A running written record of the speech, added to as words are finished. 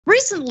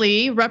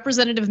recently,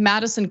 Representative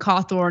Madison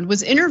Cawthorn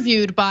was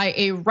interviewed by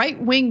a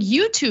right-wing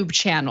YouTube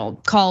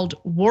channel called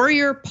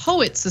Warrior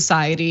Poet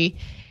Society.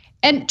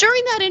 And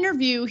during that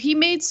interview, he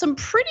made some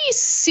pretty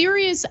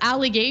serious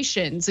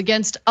allegations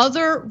against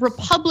other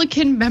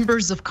Republican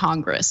members of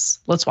Congress.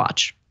 Let's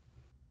watch.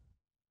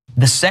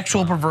 The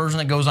sexual perversion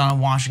that goes on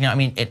in Washington. I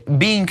mean,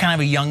 being kind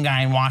of a young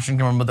guy in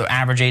Washington, but the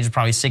average age is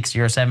probably 60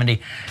 or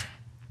 70.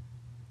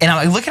 And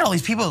I look at all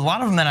these people, a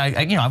lot of them that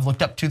I've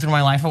looked up to through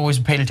my life. I've always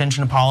paid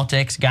attention to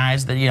politics,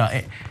 guys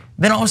that,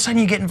 then all of a sudden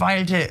you get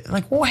invited to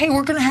like, well, hey,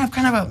 we're gonna have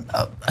kind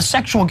of a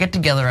sexual get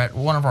together at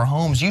one of our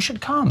homes. You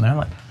should come. And I'm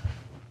like,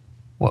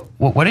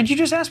 what did you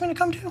just ask me to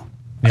come to?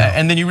 Yeah.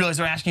 And then you realize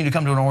they're asking you to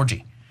come to an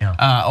orgy.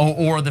 Yeah.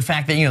 Or the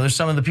fact that there's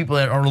some of the people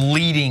that are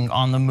leading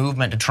on the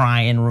movement to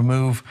try and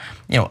remove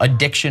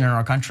addiction in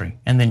our country,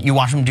 and then you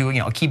watch them do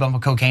a key bump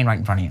of cocaine right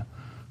in front of you,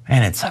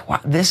 and it's like,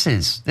 wow, this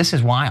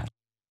is wild.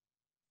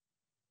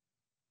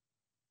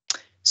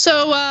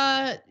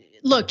 So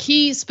look,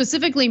 he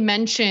specifically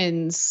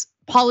mentions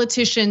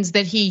politicians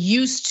that he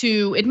used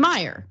to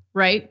admire,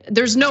 right?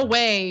 There's no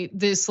way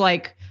this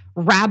like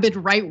rabid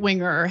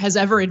right-winger has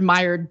ever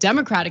admired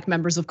Democratic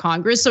members of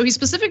Congress. So he's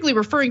specifically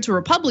referring to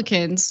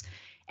Republicans,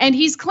 and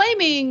he's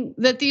claiming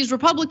that these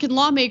Republican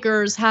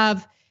lawmakers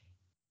have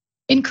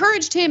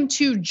encouraged him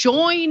to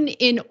join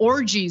in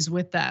orgies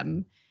with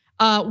them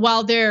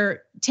while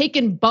they're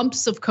taking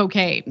bumps of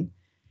cocaine.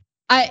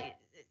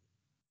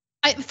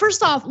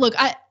 First off, look,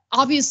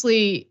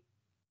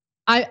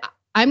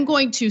 I'm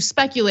going to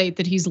speculate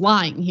that he's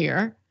lying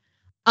here,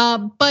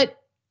 but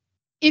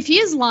if he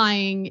is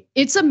lying,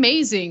 it's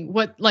amazing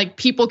what like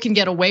people can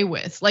get away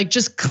with, like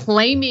just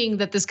claiming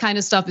that this kind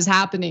of stuff is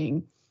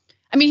happening.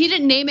 I mean, he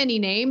didn't name any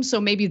names,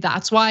 so maybe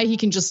that's why he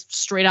can just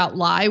straight out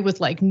lie with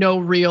like no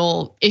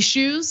real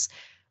issues.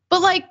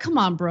 But like, come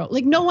on, bro,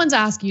 like no one's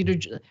asking you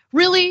to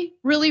really,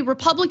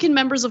 Republican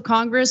members of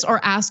Congress are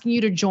asking you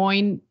to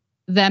join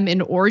them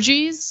in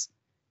orgies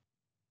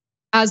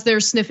as they're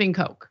sniffing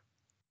coke.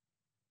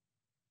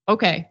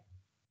 Okay.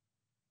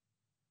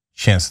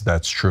 Chance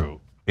that's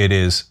true. It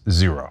is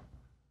zero.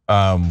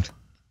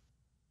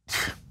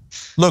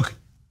 Look,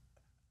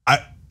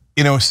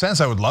 in a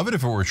sense, I would love it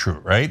if it were true,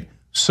 right?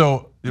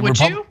 So would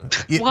you?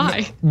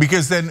 Why?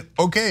 Because then,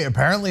 okay,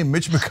 apparently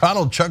Mitch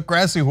McConnell, Chuck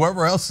Grassley,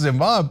 whoever else is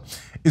involved,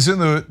 is in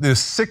the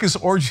sickest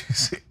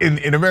orgies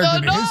in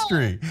American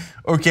history.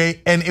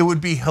 Okay, and it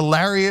would be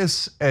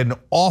hilarious and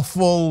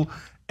awful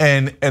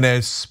and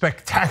a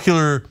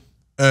spectacular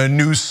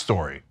news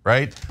story,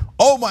 right?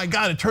 Oh my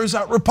God! It turns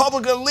out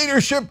Republican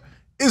leadership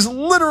is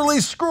literally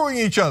screwing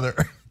each other.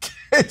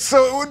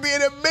 So it would be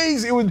an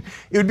amazing.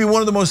 It would be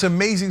one of the most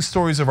amazing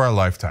stories of our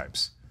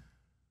lifetimes.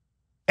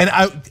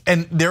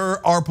 And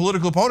there are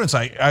political opponents.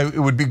 It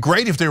would be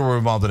great if they were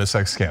involved in a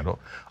sex scandal.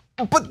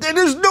 But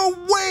there's no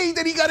way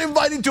that he got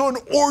invited to an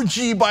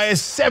orgy by a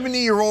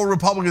 70-year-old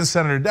Republican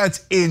senator.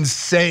 That's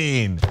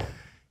insane.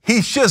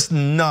 He's just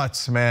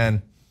nuts,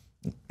 man.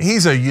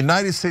 He's a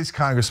United States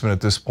congressman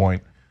at this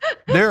point.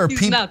 There are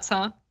He's nuts,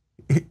 huh?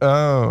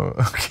 Oh,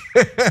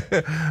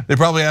 okay. They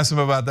probably asked him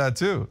about that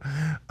too.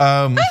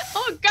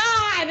 Oh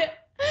God,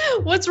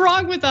 what's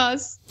wrong with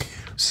us?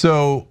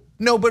 So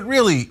no, but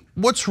really,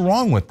 what's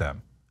wrong with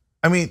them?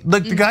 I mean,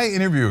 like the guy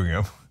interviewing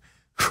him.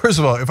 First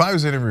of all, if I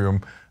was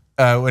interviewing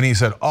him when he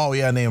said, "Oh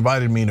yeah, and they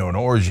invited me to an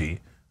orgy,"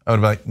 I would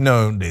be like,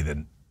 "No, they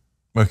didn't."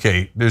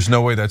 Okay, there's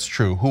no way that's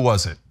true. Who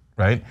was it?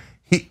 Right?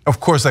 Of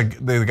course,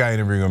 like the guy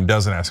interviewing him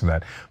doesn't ask him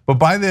that. But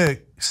by the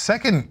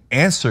second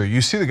answer,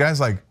 you see the guy's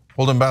like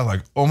holding back,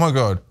 like, "Oh my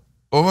God,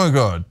 oh my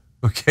God."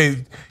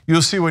 Okay,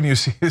 you'll see when you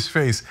see his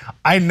face.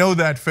 I know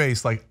that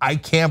face. Like, I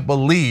can't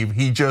believe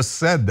he just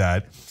said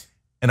that,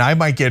 and I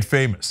might get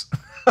famous.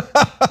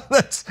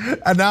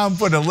 And now I'm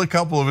putting a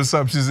couple of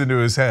assumptions into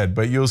his head,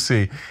 but you'll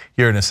see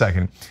here in a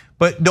second.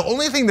 But the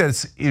only thing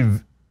that's,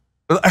 you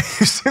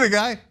see the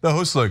guy, the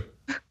host, look.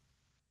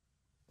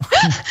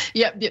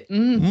 Yep.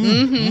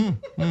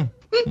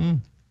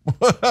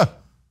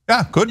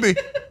 Yeah, could be.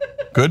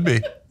 Could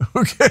be.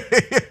 Okay.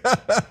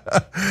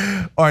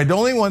 All right, the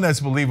only one that's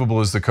believable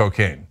is the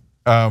cocaine.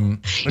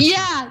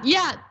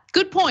 Yeah,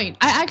 good point.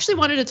 I actually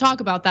wanted to talk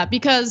about that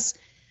because,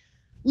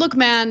 look,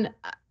 man,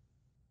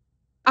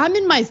 I'm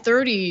in my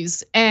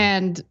 30s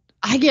and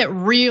I get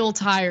real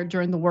tired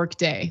during the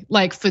workday,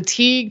 like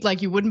fatigued,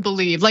 like you wouldn't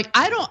believe. Like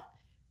I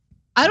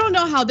don't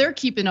know how they're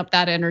keeping up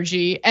that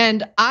energy,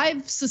 and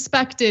I've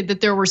suspected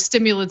that there were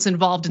stimulants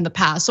involved in the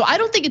past. So I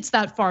don't think it's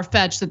that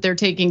far-fetched that they're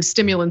taking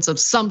stimulants of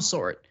some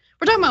sort.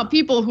 We're talking about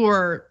people who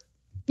are,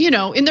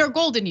 in their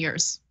golden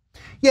years.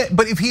 Yeah,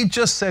 but if he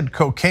just said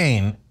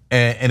cocaine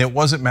and it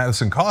wasn't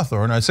Madison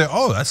Cawthorn, I'd say,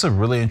 oh, that's a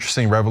really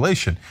interesting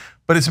revelation.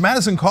 But it's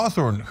Madison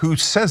Cawthorn who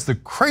says the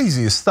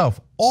craziest stuff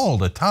all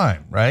the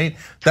time, right?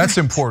 That's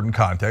important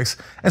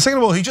context. And second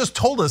of all, he just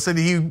told us that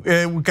he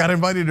got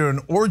invited to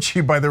an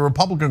orgy by the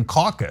Republican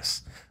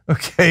caucus.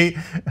 Okay,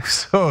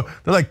 so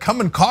they're like,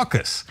 come and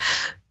caucus.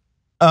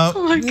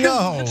 Oh my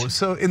God. No,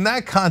 so in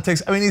that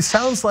context, I mean, it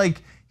sounds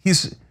like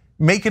he's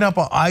making up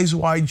a Eyes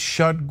Wide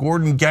Shut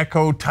Gordon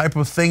Gekko type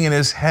of thing in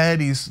his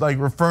head. He's like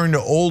referring to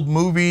old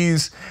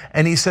movies,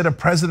 and he said a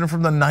president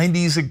from the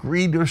 90s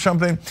agreed or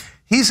something.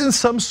 He's in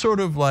some sort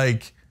of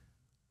like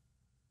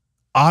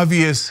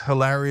obvious,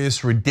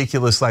 hilarious,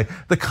 ridiculous lie.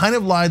 The kind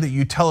of lie that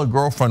you tell a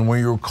girlfriend when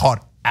you're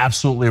caught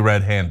absolutely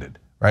red-handed,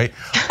 right?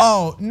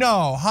 Oh,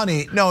 no,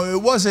 honey, no,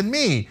 it wasn't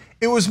me.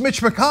 It was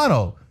Mitch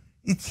McConnell.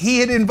 He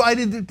had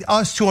invited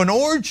us to an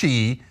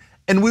orgy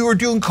and we were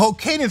doing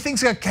cocaine and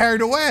things got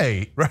carried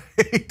away,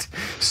 right?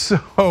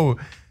 So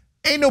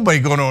ain't nobody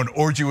going to an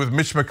orgy with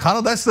Mitch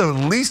McConnell. That's the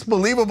least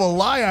believable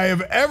lie I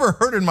have ever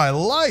heard in my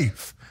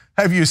life.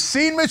 Have you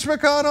seen Mitch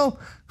McConnell?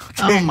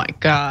 Okay. Oh my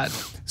God.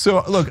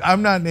 So look,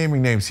 I'm not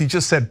naming names. He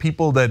just said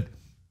people that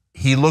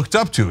he looked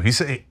up to. He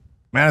said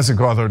Madison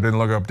Cawthorn didn't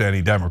look up to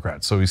any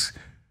Democrats. So he's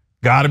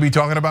got to be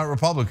talking about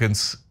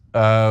Republicans.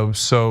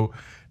 So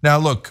now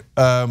look,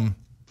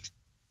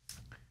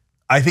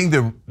 I think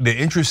the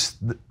interest,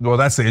 well,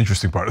 that's the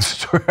interesting part of the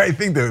story. I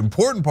think the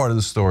important part of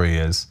the story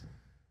is,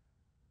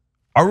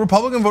 are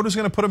Republican voters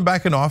going to put him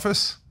back in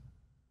office?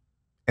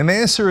 And the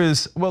answer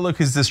is, well, look,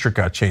 his district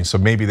got changed, so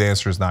maybe the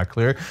answer is not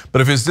clear.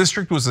 But if his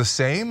district was the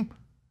same,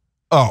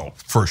 oh,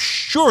 for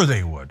sure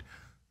they would.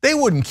 They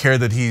wouldn't care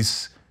that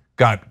he's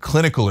got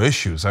clinical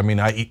issues. I mean,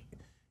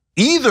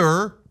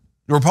 either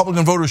the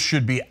Republican voters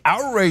should be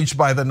outraged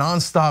by the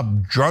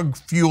nonstop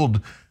drug-fueled,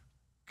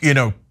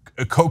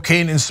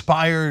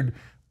 cocaine-inspired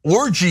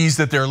orgies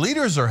that their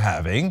leaders are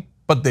having,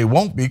 but they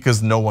won't be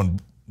because no one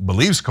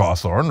believes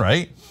Cawthorn,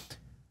 right?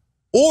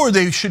 Or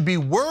they should be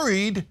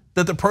worried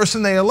that the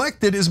person they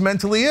elected is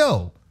mentally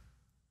ill.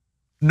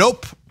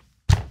 Nope,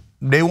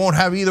 they won't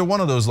have either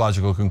one of those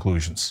logical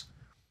conclusions.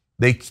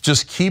 They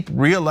just keep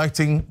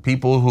re-electing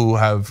people who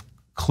have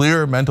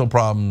clear mental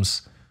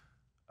problems,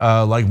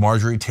 like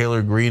Marjorie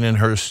Taylor Greene and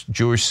her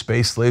Jewish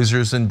space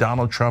lasers, and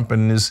Donald Trump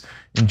and his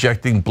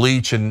injecting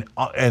bleach and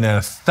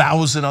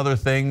 1,000 other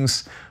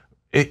things,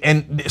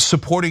 and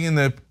supporting in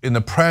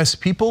the press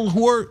people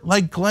who are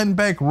like Glenn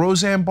Beck,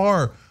 Roseanne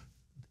Barr,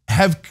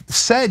 have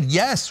said,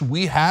 yes,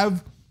 we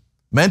have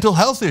mental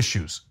health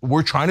issues.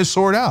 We're trying to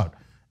sort out.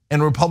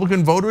 And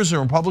Republican voters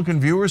and Republican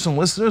viewers and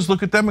listeners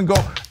look at them and go,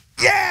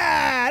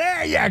 yeah,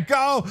 there you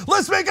go.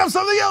 Let's make up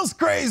something else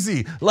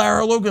crazy.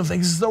 Lara Logan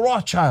thinks it's the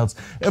Rothschilds.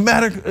 And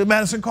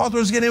Madison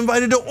Cawthorn is getting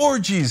invited to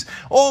orgies.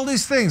 All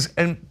these things.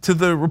 And to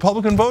the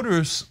Republican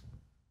voters,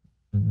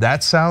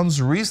 that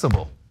sounds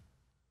reasonable.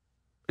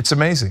 It's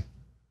amazing.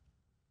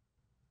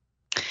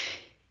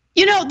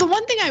 The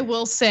one thing I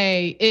will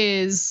say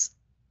is,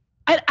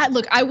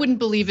 look, I wouldn't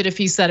believe it if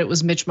he said it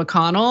was Mitch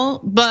McConnell,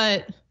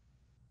 but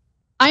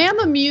I am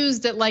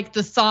amused at like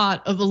the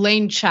thought of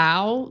Elaine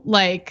Chao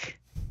like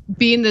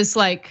being this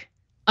like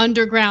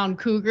underground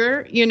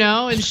cougar,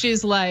 and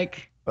she's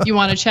like, you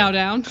want to chow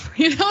down?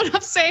 You know what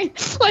I'm saying?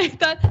 Like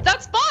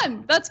that's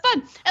fun. That's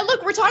fun. And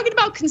look, we're talking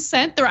about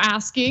consent. They're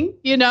asking,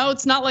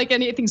 it's not like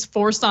anything's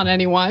forced on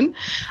anyone.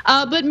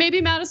 But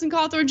maybe Madison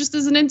Cawthorn just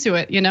isn't into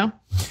it,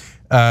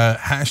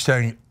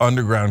 Hashtag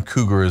underground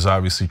cougar is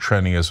obviously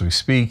trending as we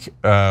speak.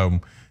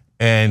 And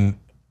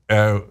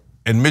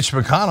Mitch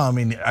McConnell, I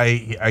mean,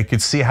 I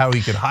could see how he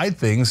could hide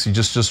things. He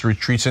just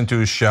retreats into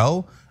his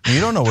shell. And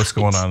you don't know what's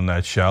going on in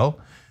that shell.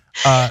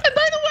 And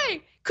by the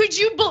way,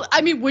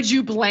 would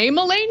you blame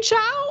Elaine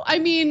Chao? I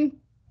mean,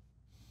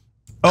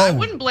 I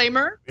wouldn't blame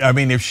her. I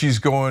mean, if she's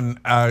going,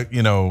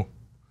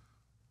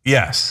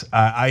 yes,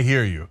 I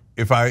hear you.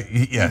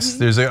 Yes,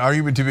 there's an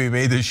argument to be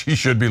made that she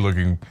should be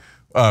looking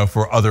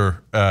for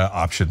other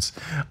options.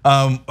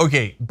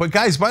 Okay, but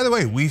guys, by the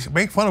way, we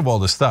make fun of all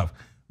this stuff,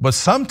 but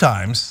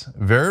sometimes,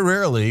 very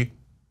rarely,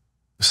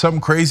 some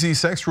crazy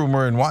sex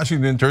rumor in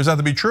Washington turns out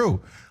to be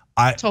true.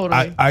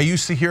 Totally. I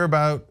used to hear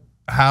about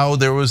how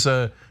there was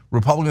a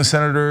Republican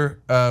senator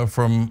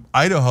from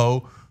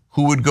Idaho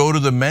who would go to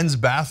the men's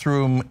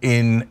bathroom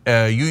in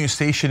Union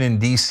Station in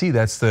DC,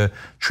 that's the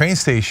train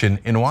station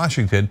in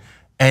Washington,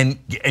 and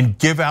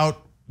give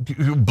out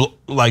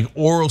like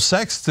oral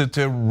sex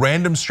to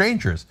random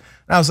strangers.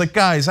 And I was like,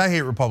 guys, I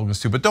hate Republicans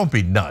too, but don't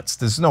be nuts.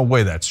 There's no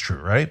way that's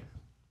true, right?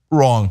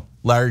 Wrong,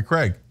 Larry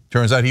Craig.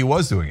 Turns out he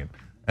was doing it.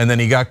 And then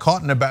he got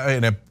caught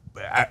in a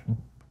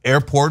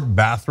airport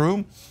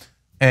bathroom,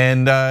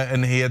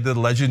 and he had the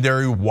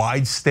legendary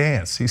wide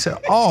stance. He said,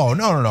 oh,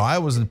 no, I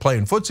wasn't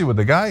playing footsie with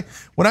the guy.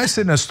 When I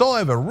sit in a stall, I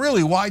have a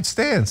really wide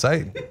stance.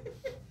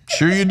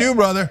 Sure you do,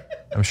 brother.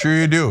 I'm sure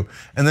you do.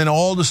 And then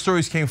all the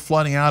stories came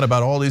flooding out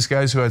about all these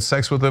guys who had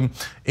sex with him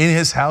in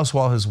his house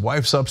while his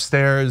wife's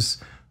upstairs.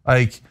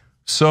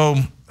 So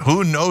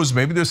who knows?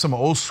 Maybe there's some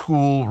old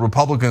school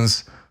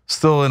Republicans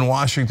still in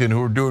Washington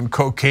who are doing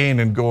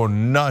cocaine and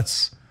going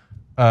nuts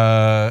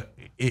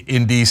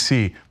in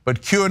DC.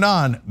 But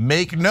QAnon,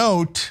 make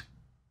note,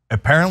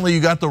 apparently you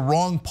got the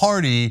wrong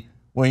party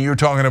when you're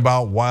talking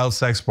about wild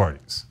sex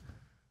parties.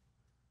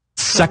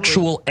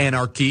 Sexual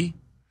anarchy.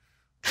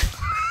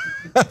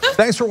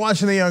 Thanks for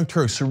watching The Young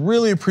Turks,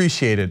 really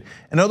appreciate it.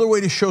 Another way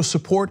to show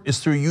support is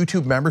through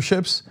YouTube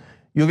memberships.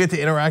 You'll get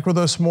to interact with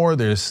us more.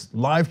 There's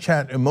live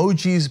chat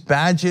emojis,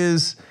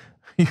 badges,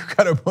 You've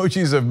got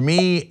emojis of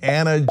me,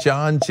 Anna,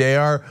 John,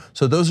 JR.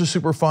 So those are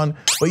super fun.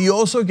 But you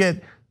also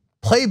get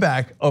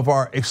playback of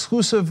our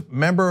exclusive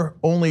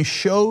member-only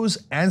shows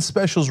and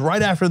specials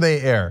right after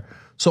they air.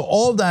 So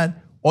all of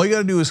that, all you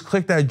gotta do is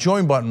click that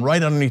join button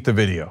right underneath the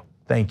video.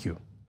 Thank you.